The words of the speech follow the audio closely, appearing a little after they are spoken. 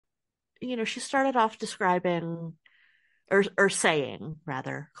she started off describing or saying,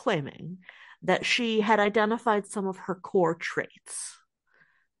 rather, claiming that she had identified some of her core traits.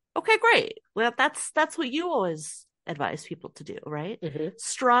 Okay, great. Well, that's what you always advise people to do, right? Hmm.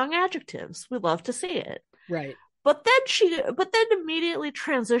 Strong adjectives. We love to see it. Right. But then immediately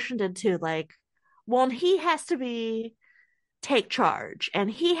transitioned into like, well, he has to be take charge and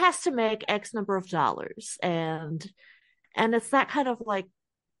he has to make X number of dollars. And it's that kind of like,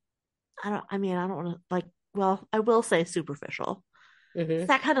 I don't want to like, well, I will say superficial. It's Hmm.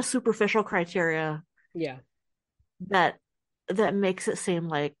 that kind of superficial criteria Yeah. that that makes it seem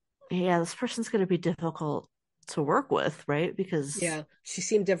like, yeah, this person's going to be difficult to work with, right? Because Yeah. She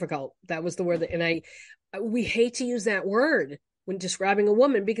seemed difficult. That was the word that, and we hate to use that word when describing a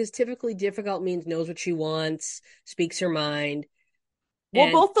woman because typically difficult means knows what she wants, speaks her mind. well,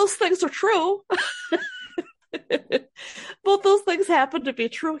 And both those things are true. Both those things happen to be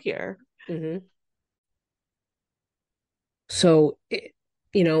true here. mhm. So,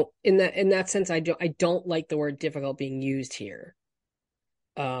 in that sense, I don't like the word difficult being used here.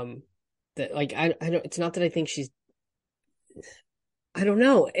 Um, that like I don't. It's not that I think she's. I don't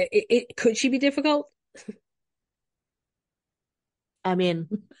know. Could she be difficult? I mean,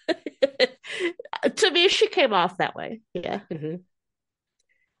 to me, she came off that way. Yeah, Hmm.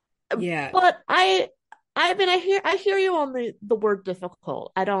 Yeah. but I mean, I hear you on the word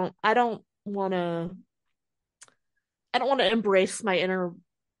difficult. I don't want to embrace my inner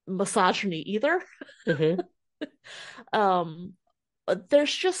misogyny either. Hmm. Um,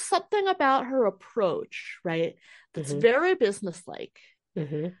 there's just something about her approach, right? That's Hmm. very businesslike,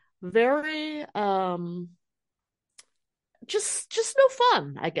 Hmm. very just no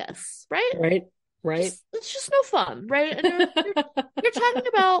fun, I guess, right? Right. Right. Just it's just no fun, right? And you're talking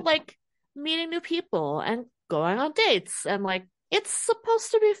about like meeting new people and going on dates and like it's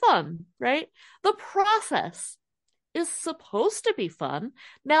supposed to be fun, right? The process is supposed to be fun.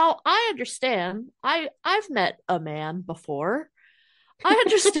 Now, I understand. I've met a man before. I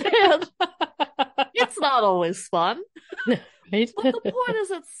understand it's not always fun. Right. But the point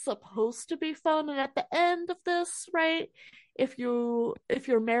is it's supposed to be fun, and at the end of this, right? If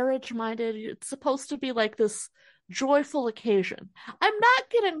you're marriage minded, it's supposed to be like this joyful occasion. I'm not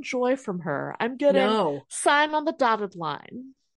getting joy from her. I'm getting No. sign on the dotted line.